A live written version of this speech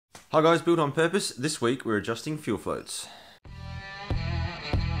Hi guys, Built on Purpose. This week we're adjusting fuel floats.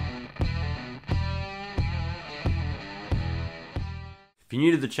 If you're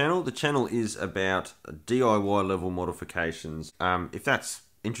new to the channel is about DIY level modifications. If that's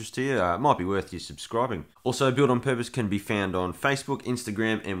interest to you, it might be worth you subscribing. Also, Built on Purpose can be found on Facebook,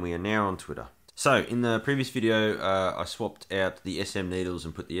 Instagram, and we are now on Twitter. So, in the previous video, I swapped out the SM needles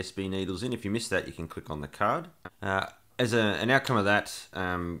and put the SB needles in. If you missed that, you can click on the card. As an outcome of that,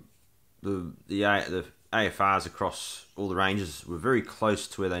 the AFRs across all the ranges were very close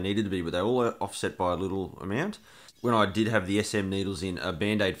to where they needed to be, but they all offset by a little amount. When I did have the SM needles in, a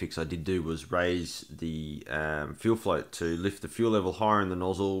band-aid fix I did do was raise the fuel float to lift the fuel level higher in the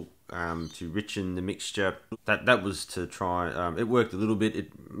nozzle, to richen the mixture. That was to try, it worked a little bit.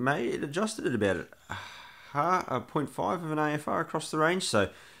 It adjusted at about a 0.5 of an AFR across the range, so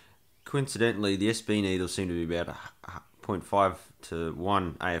coincidentally the SB needles seem to be about 0.5 to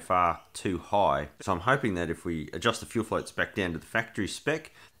 1 AFR too high. So I'm hoping that if we adjust the fuel floats back down to the factory spec,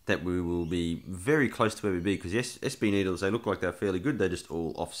 that we will be very close to where we be, because the SB needles, they look like they're fairly good, they just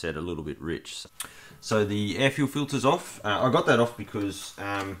all offset a little bit rich. So the air fuel filter's off. I got that off because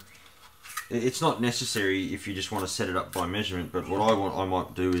it's not necessary if you just want to set it up by measurement, but what I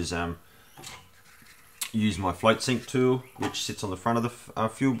might do is use my float sync tool, which sits on the front of the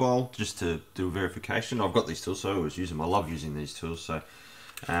fuel bowl, just to do a verification. I've got these tools, so I always use them. I love using these tools. So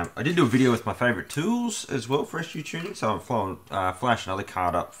I did do a video with my favourite tools as well for SU tuning, so I'm flash another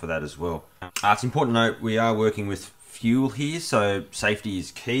card up for that as well. It's important to note we are working with fuel here, so safety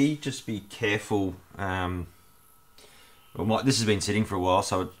is key. Just be careful. This has been sitting for a while,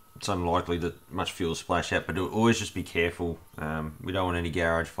 so it's unlikely that much fuel will splash out, but always just be careful. We don't want any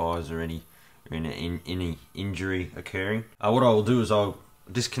garage fires or any injury occurring. What I will do is I'll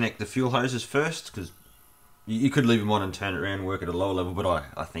disconnect the fuel hoses first, because you could leave them on and turn it around and work at a lower level, but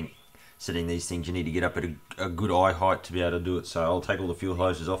I think setting these things, you need to get up at a good eye height to be able to do it. So I'll take all the fuel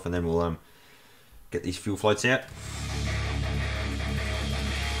hoses off and then we'll get these fuel floats out.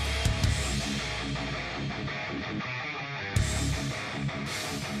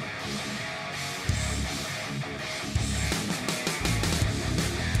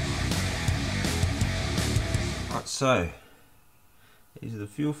 So, these are the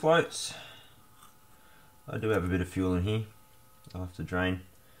fuel floats. I do have a bit of fuel in here. I'll have to drain.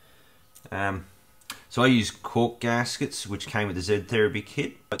 So I use cork gaskets, which came with the Z Therapy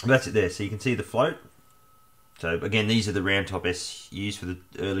kit. That's it there, so you can see the float. So again, these are the round top SUs for the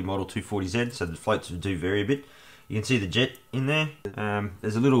early model 240Z, so the floats do vary a bit. You can see the jet in there.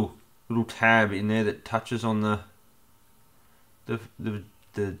 There's a little tab in there that touches on the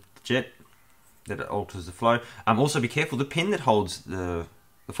jet, that it alters the flow. Also be careful, the pin that holds the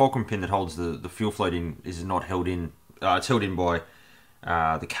fulcrum pin that holds the fuel float in is not held in, it's held in by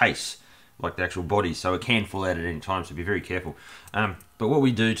the case, like the actual body, so it can fall out at any time, so be very careful. But what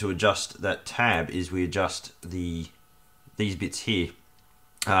we do to adjust that tab is we adjust these bits here.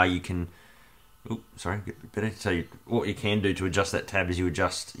 You can, sorry, get better. So what you can do to adjust that tab is you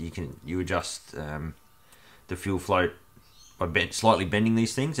adjust the fuel float by slightly bending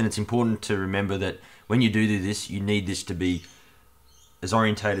these things, and it's important to remember that when you do this, you need this to be as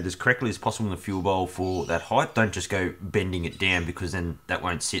orientated as correctly as possible in the fuel bowl for that height. Don't just go bending it down, because then that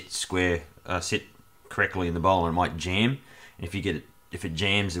won't sit correctly in the bowl and it might jam. And if it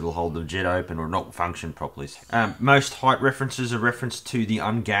jams, it will hold the jet open or not function properly. Most height references are referenced to the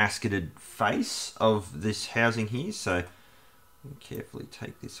ungasketed face of this housing here, so carefully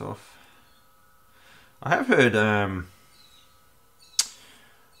take this off. I have heard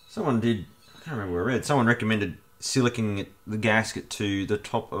someone did, I can't remember where I read, someone recommended siliconing the gasket to the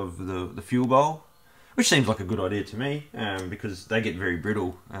top of the fuel bowl, which seems like a good idea to me, because they get very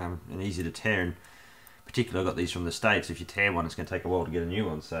brittle and easy to tear, and particularly I got these from the States. If you tear one, it's going to take a while to get a new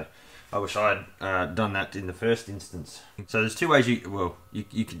one, so I wish I had done that in the first instance. So there's two ways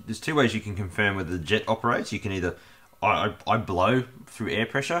there's two ways you can confirm whether the jet operates. You can either, I blow through air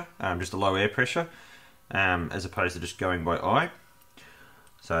pressure, just a low air pressure, as opposed to just going by eye.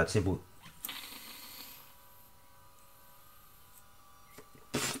 So it's simple.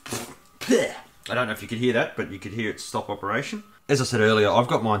 I don't know if you could hear that, but you could hear it stop operation. As I said earlier, I've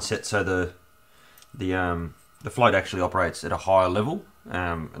got mine set so the float actually operates at a higher level,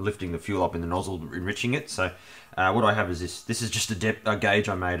 lifting the fuel up in the nozzle, enriching it. So what I have is this. This is just a gauge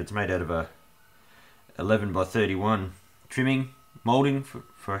I made. It's made out of a 11 by 31 trimming molding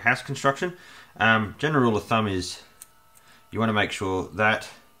for house construction. General rule of thumb is you want to make sure that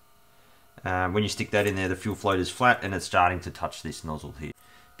when you stick that in there, the fuel float is flat and it's starting to touch this nozzle here.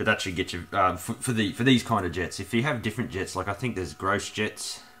 But that should get you for these kind of jets. If you have different jets, like I think there's gross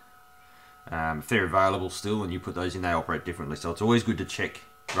jets, If they're available still and you put those in, they operate differently. So it's always good to check,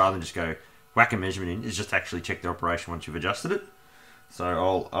 rather than just go whack a measurement in, is just actually check the operation once you've adjusted it.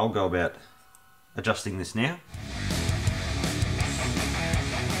 So I'll go about adjusting this now.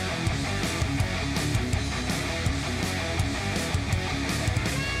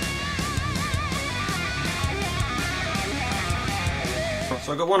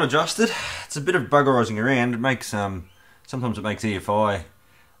 So I got one adjusted. It's a bit of buggerizing around. It makes sometimes it makes EFI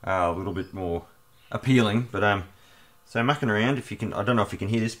a little bit more appealing. But so mucking around. If you can, I don't know if you can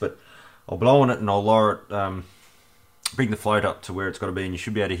hear this, but I'll blow on it and I'll lower it, bring the float up to where it's got to be, and you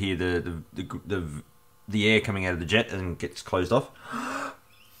should be able to hear the air coming out of the jet as it gets closed off.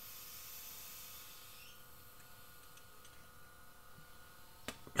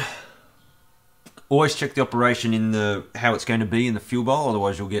 Always check the operation in how it's going to be in the fuel bowl,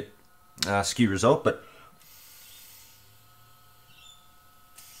 otherwise you'll get a skew result. But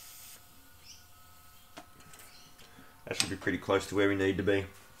that should be pretty close to where we need to be.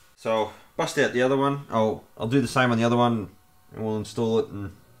 So I'll bust out the other one. I'll do the same on the other one, and we'll install it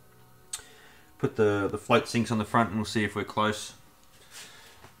and put the float sinks on the front, and we'll see if we're close.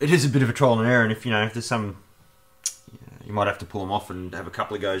 It is a bit of a trial and error, and if there's some, you might have to pull them off and have a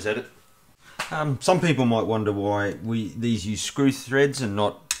couple of goes at it. Some people might wonder why these use screw threads and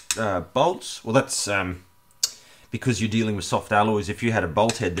not bolts. Well, that's because you're dealing with soft alloys. If you had a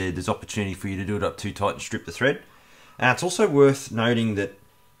bolt head there's opportunity for you to do it up too tight and strip the thread. It's also worth noting that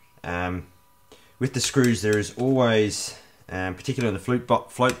with the screws, there is always, particularly in the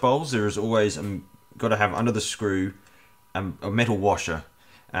float bowls, there is always got to have under the screw a metal washer.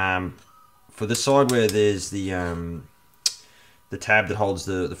 For the side where there's the tab that holds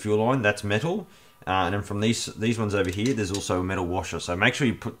the fuel line, that's metal, and then from these ones over here, there's also a metal washer. So make sure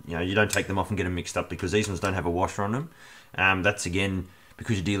you don't take them off and get them mixed up, because these ones don't have a washer on them. That's again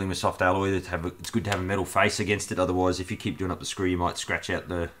because you're dealing with soft alloy. It's good to have a metal face against it. Otherwise, if you keep doing up the screw, you might scratch out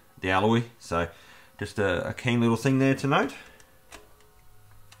the alloy. So just a keen little thing there to note.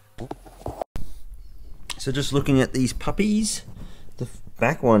 So just looking at these puppies, the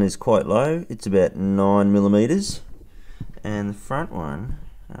back one is quite low. It's about 9mm. And the front one,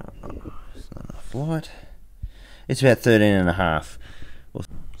 it's not enough light, it's about 13.5.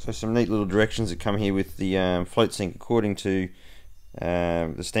 So some neat little directions that come here with the float sink. According to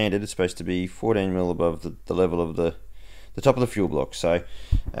the standard, it's supposed to be 14mm above the level of the top of the fuel block. So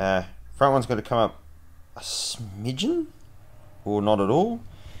front one's got to come up a smidgen, or not at all,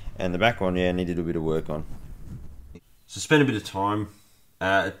 and the back one, needed a bit of work on. So spent a bit of time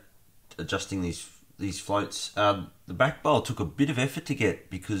adjusting these floats. The back bowl took a bit of effort to get,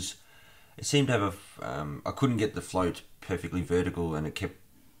 because it seemed to have I couldn't get the float perfectly vertical, and it kept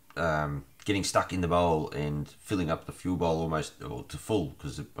getting stuck in the bowl and filling up the fuel bowl almost to full,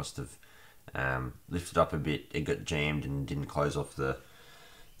 because it must have lifted up a bit. It got jammed and didn't close off the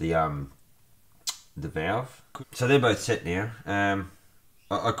valve. So they're both set now.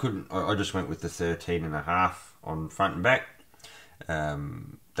 I just went with the 13.5 on front and back.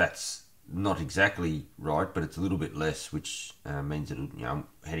 That's not exactly right, but it's a little bit less, which means that I'm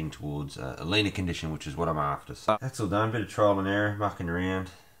heading towards a leaner condition, which is what I'm after. So that's all done. Bit of trial and error, mucking around.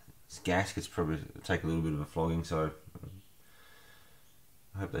 This gaskets probably take a little bit of a flogging, so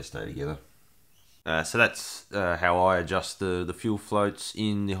I hope they stay together. So that's how I adjust the fuel floats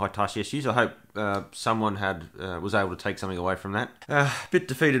in the Hitachi SUs. I hope someone was able to take something away from that. A bit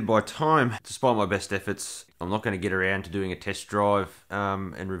defeated by time. Despite my best efforts, I'm not going to get around to doing a test drive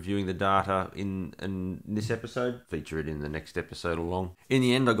and reviewing the data in this episode. Feature it in the next episode along. In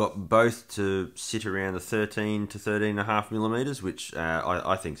the end, I got both to sit around the 13 to 13.5mm, which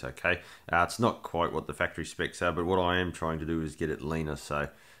I think is okay. It's not quite what the factory specs are, but what I am trying to do is get it leaner. So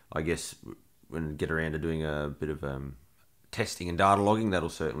I guess when I get around to doing a bit of testing and data logging, that'll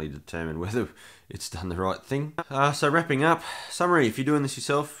certainly determine whether it's done the right thing. So wrapping up, summary: if you're doing this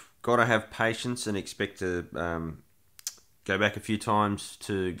yourself, gotta have patience and expect to go back a few times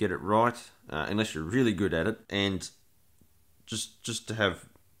to get it right, unless you're really good at it, and just to have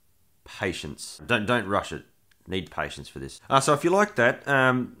patience. Don't rush it. Need patience for this. So if you like that,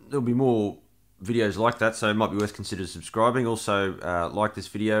 there'll be more videos like that, so it might be worth considering subscribing. Also, like this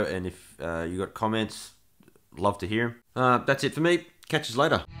video, and if you got comments, love to hear them. That's it for me. Catch us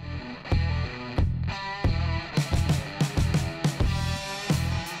later.